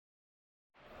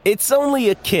It's only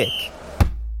a kick,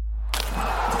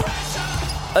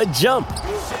 a jump,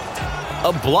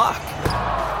 a block.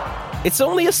 It's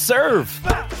only a serve.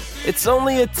 It's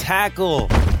only a tackle,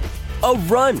 a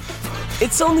run.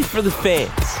 It's only for the fans.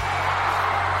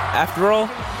 After all,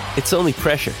 it's only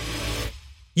pressure.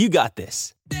 You got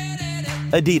this.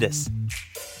 Adidas.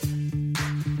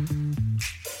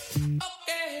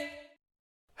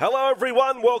 Hello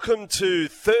everyone, welcome to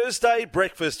Thursday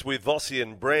Breakfast with Vossi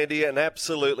and Brandy, an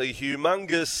absolutely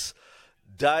humongous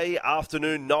day,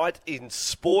 afternoon, night in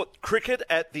sport cricket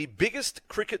at the biggest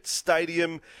cricket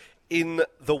stadium in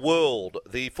the world.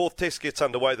 The fourth test gets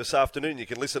underway this afternoon. You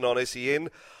can listen on SEN,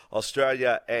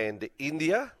 Australia and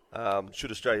India. Should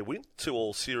Australia win?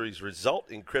 2-2 series result.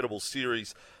 Incredible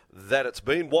series that it's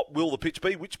been. What will the pitch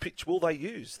be? Which pitch will they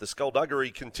use? The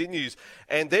skullduggery continues.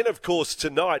 And then, of course,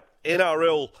 tonight,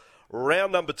 NRL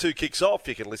round number 2 kicks off.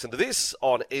 You can listen to this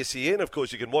on SEN. Of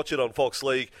course, you can watch it on Fox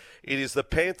League. It is the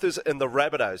Panthers and the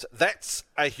Rabbitohs. That's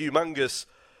a humongous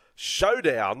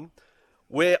showdown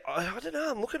where, I don't know,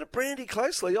 I'm looking at Brandy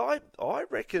closely. I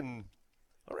reckon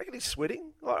he's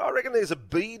sweating. I reckon there's a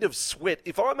bead of sweat.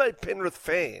 If I'm a Penrith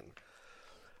fan...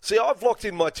 See, I've locked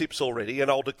in my tips already, and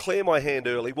I'll declare my hand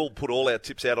early. We'll put all our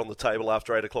tips out on the table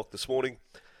after 8 o'clock this morning.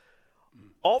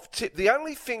 The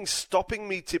only thing stopping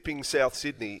me tipping South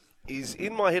Sydney is,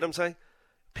 in my head, I'm saying,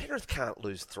 Penrith can't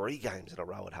lose 3 games in a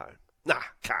row at home. Nah,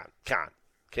 can't.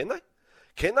 Can they?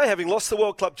 Can they? Having lost the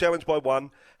World Club Challenge by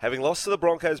 1, having lost to the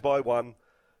Broncos by 1,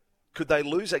 could they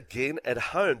lose again at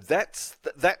home? That's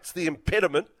the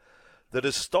impediment that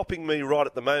is stopping me right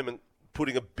at the moment,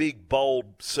 putting a big, bold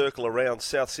circle around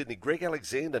South Sydney. Greg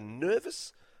Alexander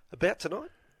nervous about tonight?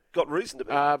 Got reason to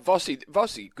be?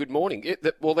 Vossi, good morning.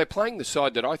 They're playing the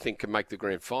side that I think can make the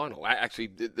grand final. Actually,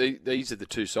 these are the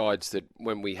two sides that,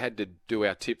 when we had to do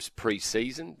our tips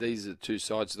pre-season, these are the two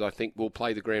sides that I think will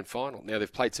play the grand final. Now,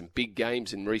 they've played some big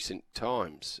games in recent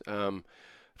times. Of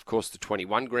course, the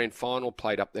 21 grand final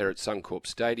played up there at Suncorp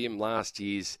Stadium. Last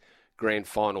year's grand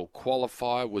final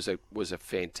qualifier was a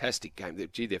fantastic game.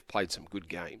 They've played some good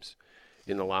games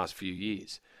in the last few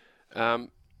years.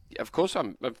 Of course,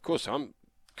 I'm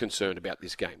concerned about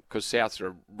this game because Souths are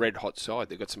a red hot side.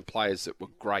 They've got some players that were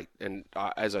great, and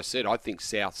as I said, I think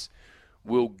Souths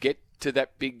will get to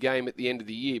that big game at the end of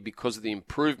the year because of the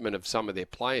improvement of some of their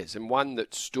players. And one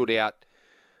that stood out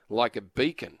like a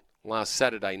beacon last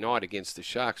Saturday night against the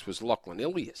Sharks was Lachlan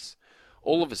Ilias.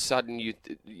 All of a sudden,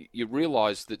 you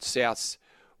realise that Souths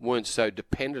weren't so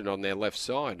dependent on their left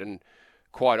side. And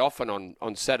quite often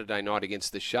on Saturday night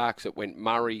against the Sharks, it went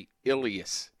Murray,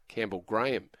 Ilias,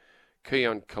 Campbell-Graham,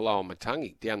 Keon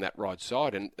Kaloa-Matangi down that right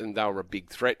side. And they were a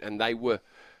big threat. And they were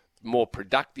more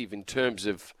productive in terms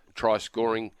of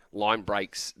try-scoring, line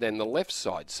breaks than the left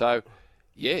side. So,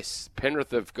 yes,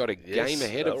 Penrith have got a game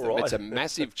ahead of them. Right. It's a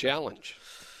massive challenge.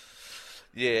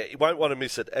 Yeah, you won't want to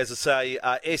miss it. As I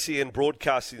say, SEN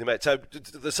broadcasting the match. So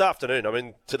this afternoon, I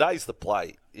mean, today's the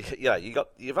play. We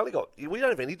don't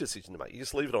have any decision to make. You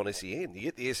just leave it on SEN. You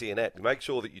get the SEN app. You make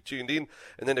sure that you're tuned in.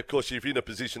 And then, of course, if you're in a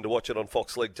position to watch it on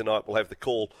Fox League tonight, we'll have the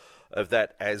call of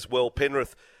that as well.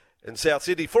 Penrith and South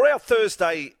Sydney. For our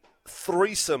Thursday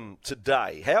threesome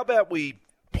today, how about we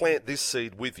plant this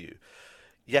seed with you?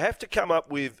 You have to come up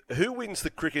with who wins the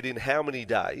cricket in how many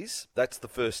days. That's the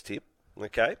first tip,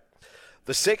 okay?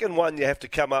 The second one, you have to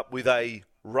come up with a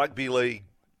rugby league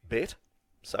bet.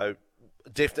 So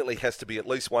definitely has to be at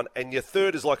least one. And your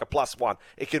third is like a +1.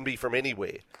 It can be from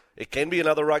anywhere. It can be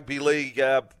another rugby league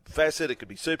facet. It could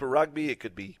be Super Rugby. It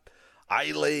could be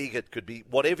A-League. It could be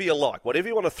whatever you like. Whatever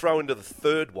you want to throw into the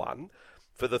third one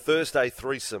for the Thursday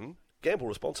threesome. Gamble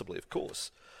responsibly, of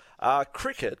course.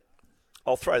 Cricket,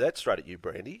 I'll throw that straight at you,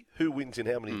 Brandy. Who wins in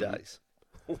how many days?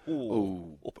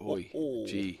 Oh boy,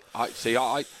 gee! I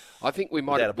think we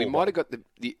might have got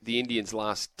the Indians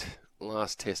last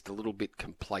test a little bit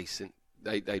complacent.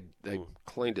 They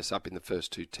cleaned us up in the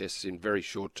first 2 tests in very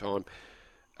short time.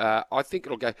 I think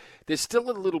it'll go. There's still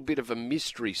a little bit of a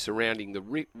mystery surrounding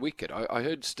the wicket. I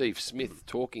heard Steve Smith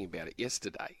talking about it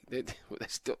yesterday. They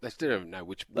still don't know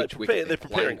which wicket they're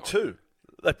preparing two.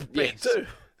 They're preparing two.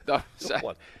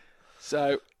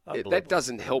 So that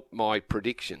doesn't help my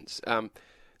predictions.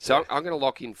 So I'm going to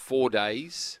lock in 4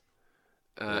 days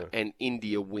and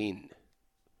India win.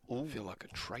 I feel like a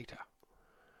traitor.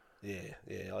 Yeah,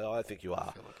 I think you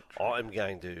are. I'm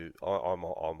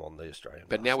on the Australian.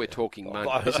 But now we're talking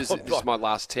money. This is my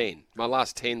last 10. My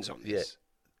last 10's on this.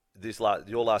 Yeah.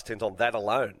 Your last 10's on that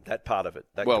alone, that part of it,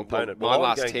 that component. My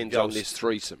last 10's on this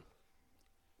threesome.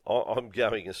 I'm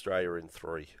going Australia in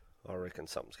 3. I reckon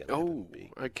something's going to happen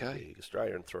big. Okay. Big.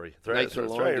 Australia in 3. Nathan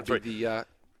Lyon to be the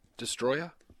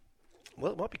destroyer?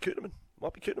 Well, it might be Kuhnemann.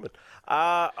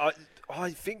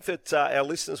 I think that our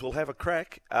listeners will have a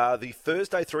crack. The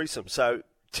Thursday threesome. So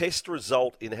test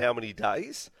result in how many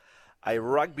days? A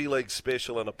rugby league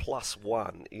special and a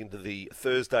 +1 into the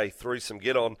Thursday threesome.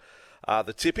 Get on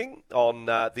the tipping on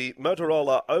the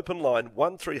Motorola open line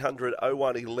 1300 01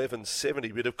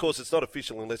 1170. But of course, it's not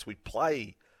official unless we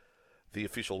play the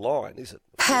official line, is it?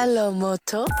 Hello,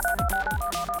 Moto.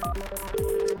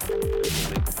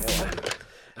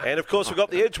 And of course, we've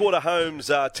got the Edgewater Homes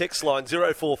text line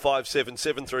 0457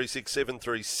 736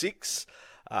 736.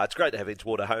 It's great to have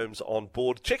Edgewater Homes on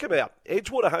board. Check them out,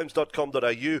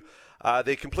 edgewaterhomes.com.au.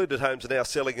 Their completed homes are now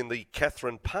selling in the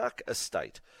Catherine Park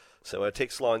estate. So our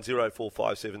text line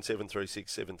 0457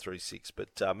 736 736.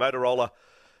 But Motorola,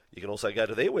 you can also go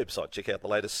to their website, check out the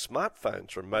latest smartphones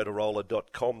from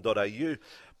motorola.com.au.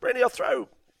 Brandy, I'll throw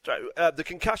the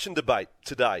concussion debate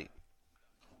today.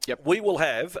 Yep. We will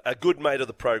have a good mate of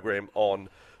the program on,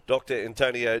 Dr.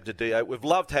 Antonio Didio. We've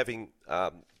loved having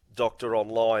Doctor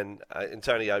online.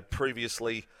 Antonio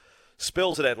previously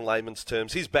spells it out in layman's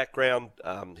terms. His background,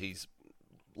 he's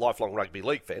lifelong rugby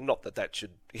league fan. Not that that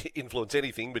should influence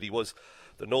anything, but he was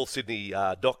the North Sydney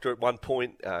doctor at one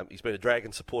point. He's been a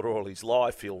Dragon supporter all his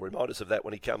life. He'll remind us of that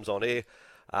when he comes on air.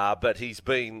 But he's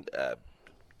been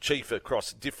chief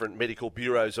across different medical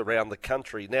bureaus around the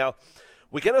country. Now,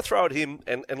 we're going to throw at him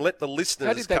and let the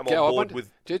listeners come on board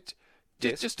with...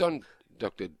 Just on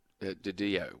Dr.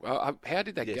 Didio, how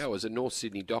did that go as a North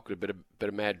Sydney doctor but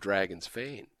a Mad Dragons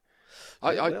fan?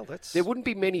 There wouldn't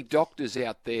be many doctors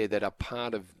out there that are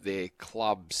part of their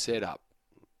club setup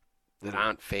that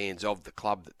aren't fans of the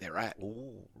club that they're at.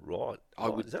 Oh, right.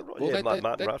 Is that right?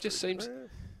 Well, that just seems...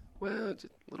 Well, it's a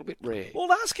little bit rare.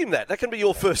 Well, ask him that. That can be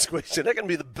your first question. That can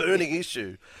be the burning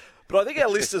issue. But I think our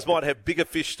listeners might have bigger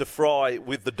fish to fry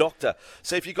with the doctor.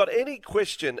 So if you've got any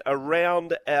question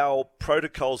around our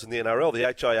protocols in the NRL,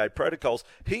 the HIA protocols,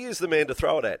 he is the man to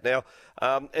throw it at. Now,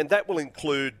 and that will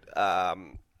include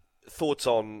thoughts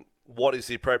on what is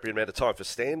the appropriate amount of time for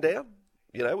stand down.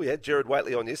 You know, we had Gerard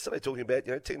Whateley on yesterday talking about,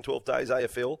 10, 12 days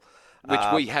AFL. Which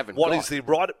we haven't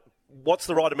got. What's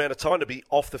the right amount of time to be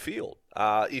off the field?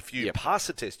 If you pass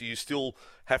a test, do you still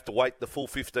have to wait the full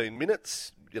 15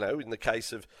 minutes? In the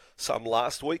case of some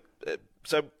last week.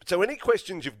 So any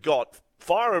questions you've got,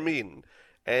 fire them in,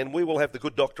 and we will have the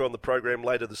good doctor on the program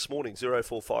later this morning,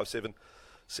 0457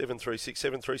 736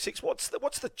 736. What's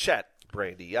the chat,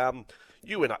 Brandy?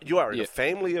 You are in a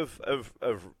family of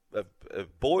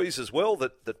boys as well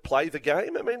that play the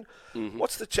game. I mean,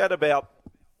 what's the chat about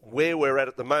where we're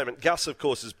at the moment? Gus, of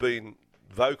course, has been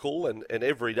vocal, and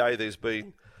every day there's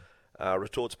been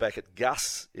retorts back at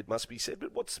Gus, it must be said.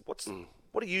 But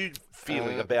what are you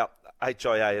feeling about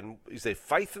HIA, and is there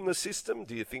faith in the system?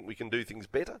 Do you think we can do things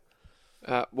better?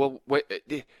 No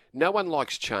one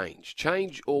likes change.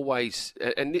 Change always,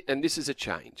 and this is a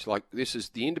change. Like, this is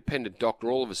the independent doctor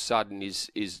all of a sudden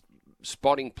is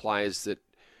spotting players that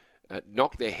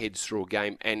knock their heads through a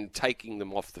game and taking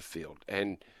them off the field.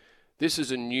 And this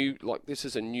is a new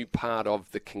part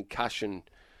of the concussion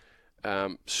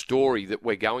story that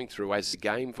we're going through as a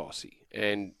game, Vossi.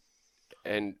 And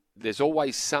there's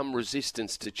always some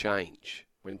resistance to change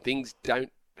when things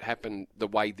don't happen the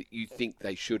way that you think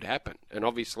they should happen. And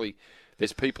obviously,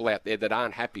 there's people out there that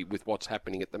aren't happy with what's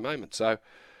happening at the moment. So,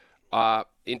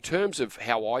 in terms of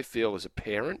how I feel as a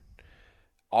parent,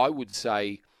 I would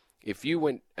say if you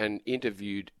went and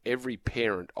interviewed every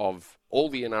parent of all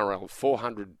the NRL,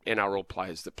 400 NRL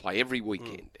players that play every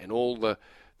weekend, and all the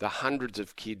hundreds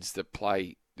of kids that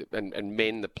play, and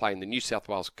men that play in the New South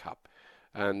Wales Cup,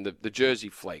 and the Jersey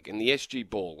Flag, and the SG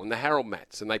Ball, and the Harold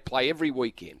Mats, and they play every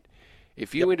weekend.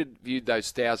 If you interviewed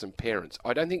those 1,000 parents,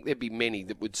 I don't think there'd be many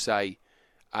that would say,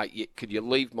 could you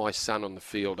leave my son on the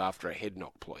field after a head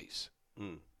knock, please?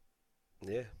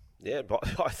 Yeah,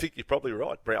 but I think you're probably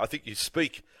right, Brent. I think you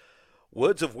speak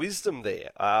words of wisdom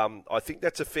there. I think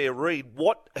that's a fair read.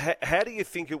 How do you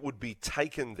think it would be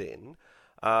taken then,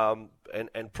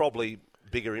 and probably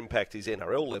bigger impact is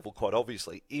NRL level, quite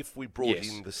obviously, if we brought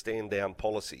in the stand-down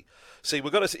policy? See,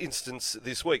 we've got an instance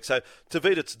this week. So,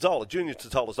 Tavita Totola, Junior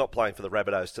Totola's not playing for the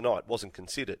Rabbitohs tonight, wasn't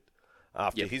considered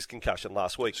after his concussion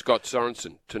last week. Scott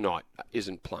Sorensen tonight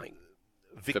isn't playing.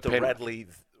 Victor Radley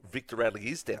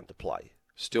is down to play.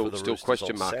 Still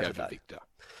question mark over Victor.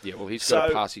 Yeah, well, he's got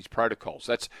to pass his protocols.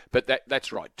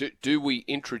 That's right. Do we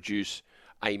introduce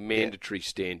a mandatory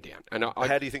stand-down? And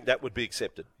how do you think that would be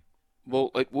accepted?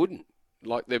 Well, it wouldn't.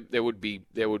 Like there would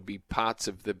be parts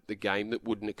of the game that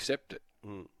wouldn't accept it.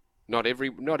 Not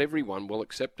everyone will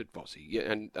accept it, Bossy. Yeah,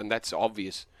 and that's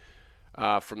obvious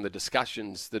from the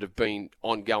discussions that have been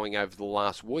ongoing over the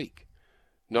last week.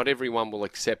 not everyone will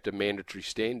accept a mandatory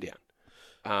stand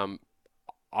down.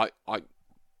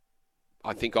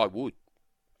 I think I would.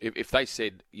 If they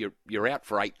said you're out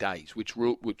for 8 days, which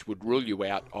would rule you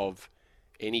out of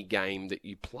any game that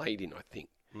you played in, I think.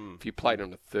 If you played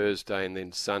on a Thursday and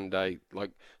then Sunday,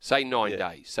 like say 9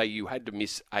 days, say you had to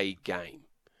miss a game,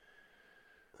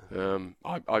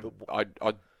 I'd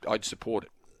support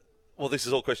it. Well, this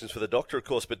is all questions for the doctor, of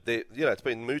course, but it's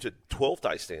been mooted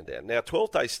 12-day stand down. Now,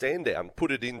 12-day stand down,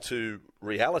 put it into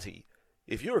reality.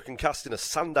 If you were concussed in a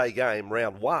Sunday game,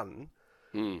 round 1,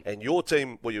 and your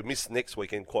team, well, you miss next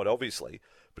weekend, quite obviously,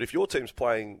 but if your team's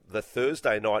playing the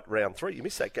Thursday night, round 3, you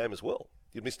miss that game as well.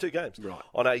 You'd miss 2 games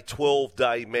on a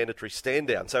 12-day mandatory stand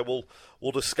down. So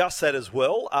we'll discuss that as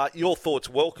well. Your thoughts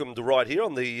welcomed right here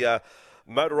on the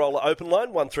Motorola open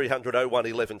line, 1300 01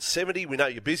 1170. We know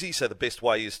you're busy, so the best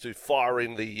way is to fire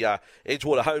in the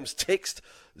Edgewater Homes text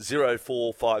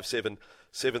 0457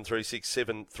 736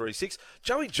 736.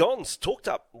 Joey Johns talked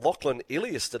up Lachlan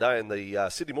Ilias today in the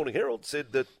Sydney Morning Herald,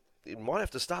 said that it might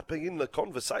have to start being in the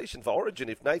conversation for Origin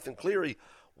if Nathan Cleary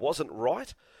wasn't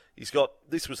right.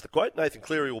 This was the quote, Nathan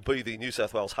Cleary will be the New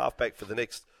South Wales halfback for the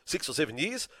next 6 or 7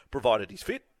 years, provided he's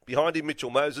fit. Behind him, Mitchell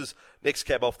Moses, next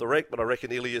cab off the rank, but I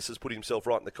reckon Ilias has put himself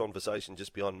right in the conversation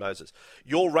just behind Moses.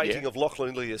 Your rating of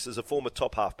Lachlan Ilias as a former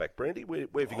top halfback, Brandy, where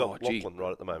have you got Lachlan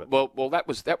right at the moment? Well, that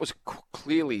was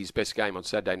clearly his best game on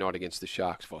Saturday night against the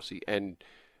Sharks, Vossi, and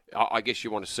I guess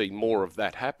you want to see more of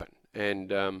that happen.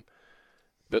 And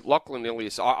but Lachlan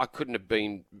Ilias, I couldn't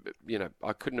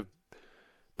have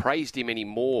praised him any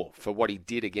more for what he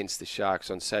did against the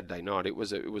Sharks on Saturday night. It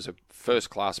was a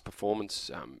first-class performance.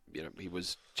 He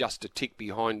was just a tick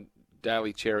behind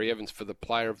Daly Cherry Evans for the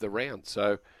player of the round.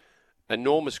 So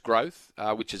enormous growth,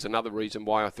 which is another reason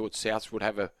why I thought Souths would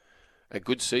have a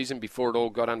good season before it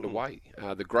all got underway.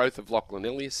 The growth of Lachlan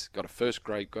Ilias, got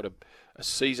a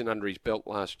season under his belt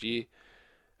last year,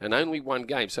 and only 1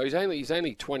 game. So he's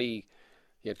only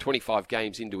 25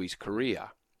 games into his career.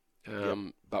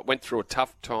 But went through a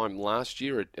tough time last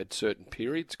year at certain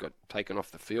periods, got taken off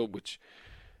the field, which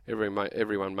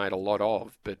everyone made a lot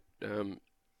of. But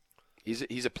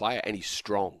he's a player, and he's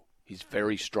strong. He's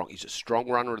very strong. He's a strong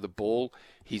runner of the ball.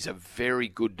 He's a very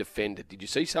good defender. Did you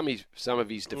see some of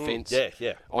his defence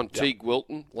on Teague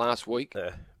Wilton last week?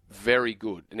 Yeah. Very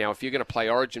good. Now, if you're going to play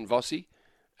Origin, Vossi,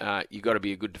 you've got to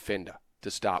be a good defender to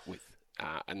start with.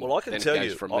 And well, I can tell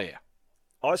you from there.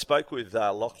 I spoke with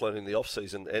Lachlan in the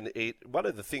off-season, and one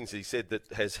of the things he said that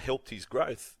has helped his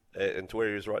growth and to where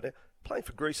he is right now, playing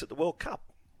for Greece at the World Cup,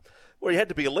 where he had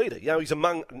to be a leader. He's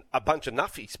among a bunch of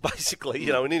nuffies, basically,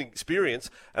 and inexperience,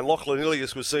 and Lachlan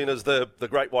Ilias was seen as the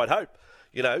great white hope.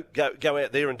 Go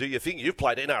out there and do your thing. You've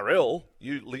played NRL,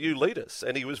 you lead us.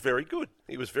 And he was very good.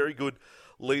 He was very good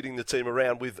leading the team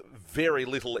around with very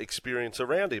little experience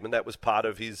around him, and that was part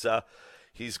of his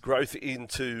growth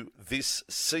into this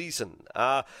season.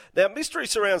 Now, mystery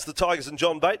surrounds the Tigers and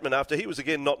John Bateman after he was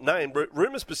again not named.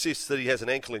 Rumours persist that he has an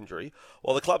ankle injury,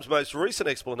 while the club's most recent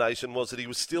explanation was that he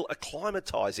was still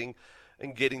acclimatising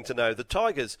and getting to know the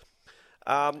Tigers.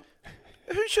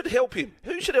 Who should help him?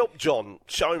 Who should help John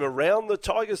show him around the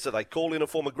Tigers? Do they call in a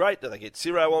former great? Do they get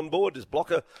Ciro on board? Does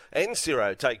Blocker and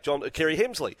Ciro take Kerry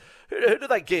Hemsley? Who do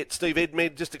they get? Steve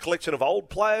Edmed, just a collection of old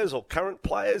players or current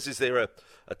players? Is there a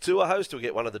tour host? Do we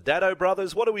get one of the Dado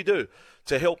brothers? What do we do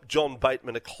to help John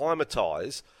Bateman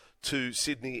acclimatise to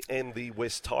Sydney and the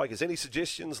West Tigers? Any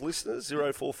suggestions, listeners?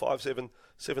 0457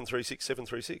 736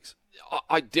 736.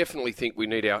 I definitely think we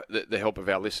need the help of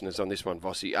our listeners on this one,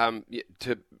 Vossi.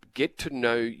 To get to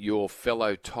know your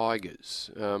fellow Tigers,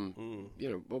 how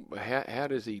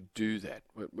does he do that?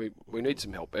 We need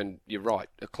some help, and you're right,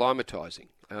 acclimatising.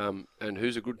 And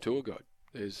who's a good tour guide?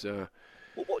 There's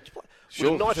what would you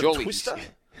play? A night of Twister?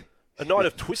 A night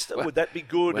of Twister, would that be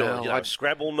good? Or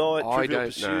Scrabble night, Trivial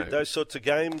Pursuit, those sorts of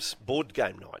games, board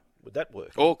game night. Would that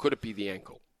work? Or could it be the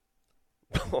ankle?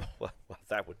 Well,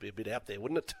 that would be a bit out there,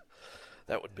 wouldn't it?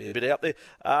 That would be a bit out there.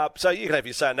 So you can have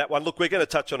your say on that one. Look, we're going to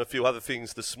touch on a few other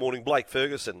things this morning. Blake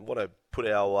Ferguson, want to put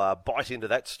our bite into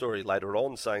that story later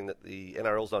on, saying that the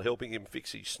NRL's not helping him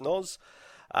fix his schnoz.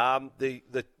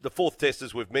 The fourth test,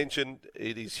 as we've mentioned,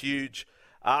 it is huge.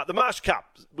 The Marsh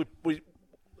Cup,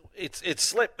 it's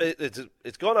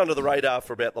gone under the radar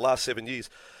for about the last 7 years.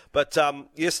 But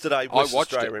yesterday, West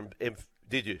Australia,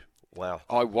 did you? Wow.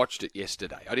 I watched it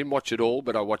yesterday. I didn't watch it all,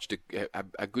 but I watched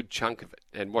a good chunk of it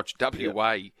and watched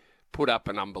WA put up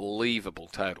an unbelievable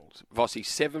total. Vossi,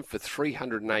 7 for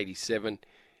 387.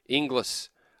 Inglis,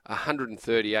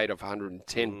 138 off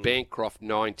 110. Bancroft,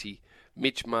 90.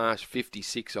 Mitch Marsh,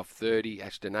 56 off 30.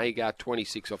 Ashton Agar,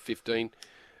 26 off 15.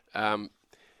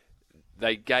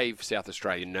 they gave South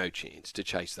Australia no chance to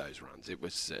chase those runs. It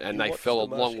was, and You they watched fell a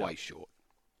the long Marsh way Cup? short.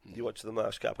 You watched the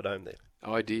Marsh Cup at home there.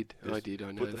 I did. I know. Put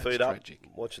the That's feet tragic.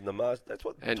 up, watching the Marsh. That's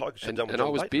what And, Tiger should have and, done with and I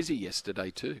John was Bateman. busy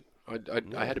yesterday too.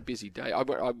 I had a busy day. I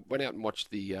went out and watched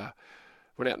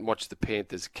the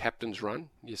Panthers captain's run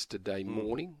yesterday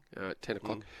morning at 10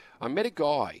 o'clock. I met a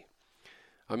guy.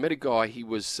 He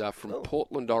was from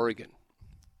Portland, Oregon.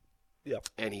 Yep.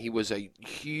 And he was a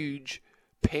huge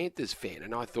Panthers fan.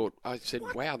 And I said,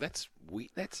 wow, that's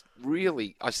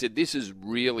really, I said, this is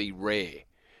really rare.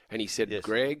 And he said, Yes.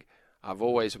 Greg, I've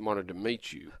always wanted to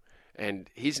meet you. And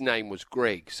his name was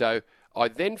Greg. So I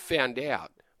then found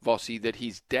out, Vossi, that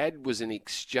his dad was an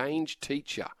exchange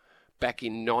teacher back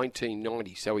in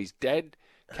 1990. So his dad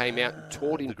came out and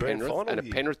taught in the grand Penrith, final and a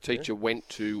year. Penrith teacher went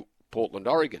to Portland,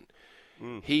 Oregon.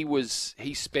 He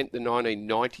spent the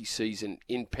 1990 season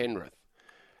in Penrith,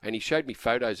 and he showed me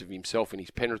photos of himself in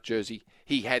his Penrith jersey.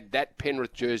 He had that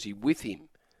Penrith jersey with him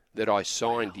that I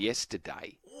signed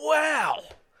yesterday. Wow!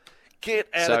 Get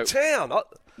out of town.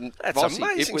 That's Vossi,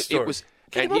 amazing It story. was,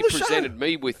 Get and him on he the show. presented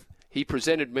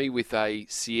me with a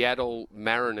Seattle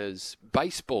Mariners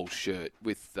baseball shirt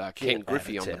with Ken out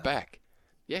Griffey of on the town. back.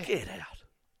 Yeah. Get out.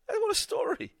 Hey, what a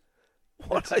story.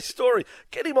 What a story.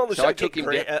 Get him on the So show. I took Get him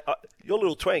Greg, your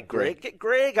little twang, Greg. Greg. Get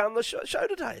Greg on the show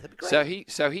today. That'd be great.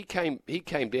 So he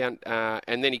came down,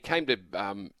 and then he came to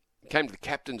the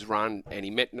captain's run, and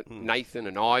he met Nathan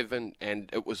and Ivan, and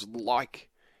it was like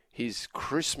his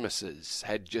Christmases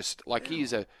had just like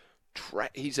he's a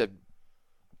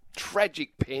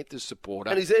tragic Panthers supporter.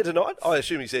 And he's there tonight? I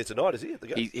assume he's there tonight, is he? At the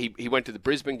game? He went to the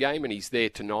Brisbane game and he's there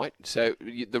tonight. So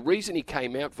the reason he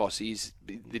came out, Vossi, is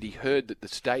that he heard that the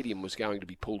stadium was going to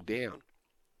be pulled down.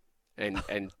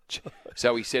 And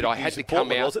so he said, I had to come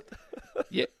Portland, out. was it?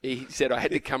 Yeah, he said, I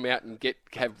had to come out and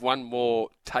have one more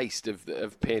taste of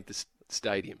Panthers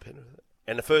Stadium.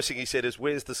 And the first thing he said is,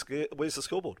 "Where's the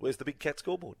scoreboard? Where's the big cat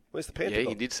scoreboard? Where's the Panther?" Yeah,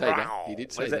 he did say that. He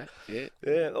did say Where's that. Yeah.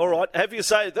 Yeah, all right. Have you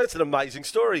say that's an amazing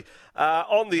story.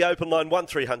 On the open line,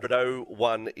 1300 01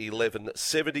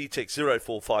 1170, text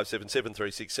 0457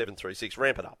 736 736.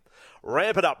 Ramp it up.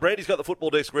 Ramp it up. Brandy's got the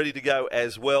football desk ready to go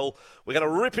as well. We're going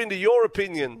to rip into your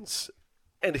opinions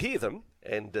and hear them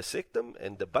and dissect them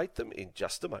and debate them in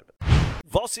just a moment.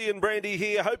 Vossi and Brandy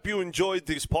here. Hope you enjoyed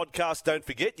this podcast. Don't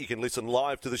forget, you can listen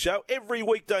live to the show every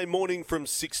weekday morning from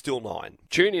 6 till 9.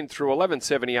 Tune in through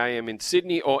 1170 AM in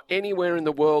Sydney or anywhere in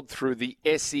the world through the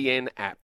SEN app.